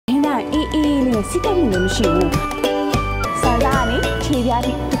နဲ့စိတ်ကမှုလည်းမရှိဘူးစာသားကနေခြေပြား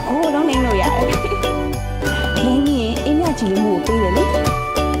ပြီးကိုယ်လုံးနေလို့ရတယ်ရင်းရင်အင်းမြကြီးလေးမှုကိုပေးတယ်လေ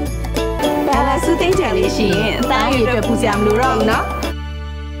ဘာလဲစုသိကြလေးရှိရင်အသားရည်အတွက်ပူစရာမလိုတော့ဘူးနော်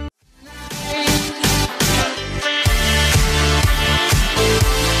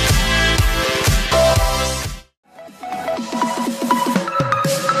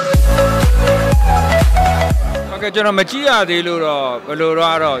ကျွန်တော်မကြည့်ရသေးလို့တော့ဘယ်လို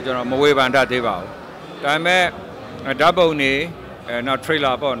တော့ကျွန်တော်မဝေဖန်တတ်သေးပါဘူးဒါပေမဲ့ဓာတ်ပုံတွေနောက်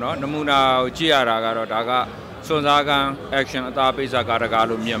trailer ပေါ့နော်နမူနာကိုကြည့်ရတာကတော့ဒါကစွန့်စားကန်း action အသားပိတ်စာကားတကား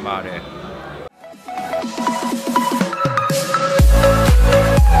လို့မြင်ပါတယ်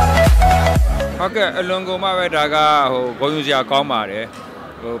ဟုတ်ကဲ့အလွန်ကုန်မှပဲဒါကဟိုဂုဏ်ယူစရာကောင်းပါတယ်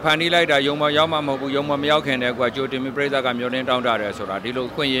ဟိုဖန်တီးလိုက်တာရုံမရောက်မှမဟုတ်ဘူးရုံမရောက်ခင်တည်းကကြိုတင်ပြီးပြိဿကမျောလင်းတောင်းတတယ်ဆိုတာဒီလို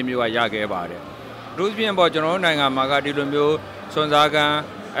ခွင့်ရမျိုးကရခဲ့ပါတယ်လူ့ပြင်ပေါ်ကျွန်တော်တို့နိုင်ငံမှာကဒီလိုမျိုးစွန့်စားကန်း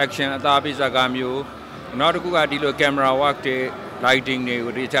action အသားပိစကားမျိုးနောက်တစ်ခုကဒီလို camera work တွေ lighting တွေ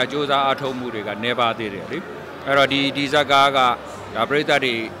ကိုဒီချာစ조사အားထုတ်မှုတွေကနေပါသေးတယ်လေအဲ့တော့ဒီဇာကားကဒါပရိသတ်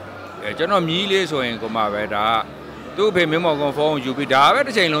တွေကျွန်တော်မြည်လေးဆိုရင်ကိုမှပဲဒါသူ့အဖေမင်းမော်ကွန်ဖုန်းကိုယူပြီးဒါပဲတ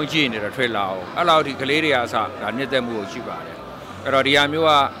စ်ချိန်လုံးကြည့်နေတယ် trailer ကိုအဲ့လောက်ဒီကလေးတွေအစဒါနှစ်သက်မှုကိုရှိပါတယ်အဲ့တော့ဒီဟာမျိုး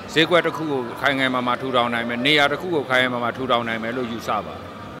ကဈေးကွက်တစ်ခုကိုခိုင်ခိုင်မာမာထူထောင်နိုင်မယ်နေရာတစ်ခုကိုခိုင်ခိုင်မာမာထူထောင်နိုင်မယ်လို့ယူဆပါတ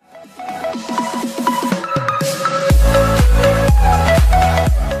ယ်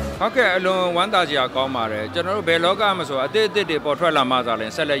ဟုတ်ကဲ့အလွန်ဝမ်းသာစရာကောင်းပါတယ်ကျွန်တော်တို့ဘယ်လောကမှာဆိုအသစ်တွေပေါ်ထွက်လာမှသာလဲ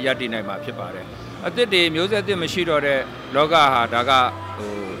ဆက်လက်ရပ်တည်နိုင်မှာဖြစ်ပါတယ်အသစ်တွေမျိုးဆက်သစ်မရှိတော့တဲ့လောကဟာဒါက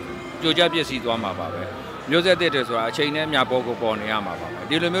ဟိုကြိုကြပစ္စည်းသွားမှာပါပဲမျိုးဆက်သစ်တွေဆိုတာအချိန်နဲ့မြပေါ်ကိုပေါ်နေရမှာပါပဲ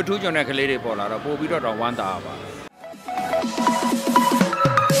ဒီလိုမျိုးထူးချွန်တဲ့ကလေးတွေပေါ်လာတော့ပို့ပြီးတော့ဝမ်းသာပါ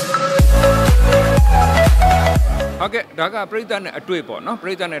ဟုတ်ကဲ့ဒါကပရိသတ်နဲ့အတွေ့ပေါ့နော်ပ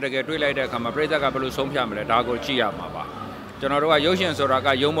ရိသတ်နဲ့တကယ်တွေ့လိုက်တဲ့အခါမှာပရိသတ်ကဘယ်လိုဆုံးဖြတ်မလဲဒါကိုကြည့်ရမှာပါကျွန်တော်တို့ကရုပ်ရှင်ဆိုတာက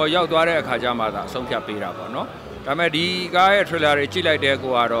ယုံပေါ်ရောက်သွားတဲ့အခါကျမှသာအဆုံးဖြတ်ပေးတာပေါ့နော်ဒါပေမဲ့ဒီကားရဲ့ trailer တွေကြည့်လိုက်တဲ့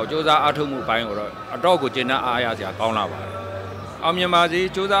ကိုကတော့စ조사အားထုတ်မှုပိုင်းကိုတော့အတော့ကိုကျဉ်းနှံ့အားရစရာကောင်းလာပါတယ်အောင်မြင်ပါစေစ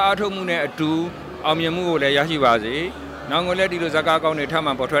조사အားထုတ်မှုနဲ့အတူအောင်မြင်မှုကိုလည်းရရှိပါစေနောက်ကိုလည်းဒီလိုဇာတ်ကားကောင်းတွေထပ်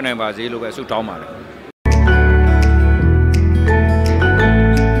မံပေါ်ထွက်နိုင်ပါစေလို့ပဲဆုတောင်းပါတယ်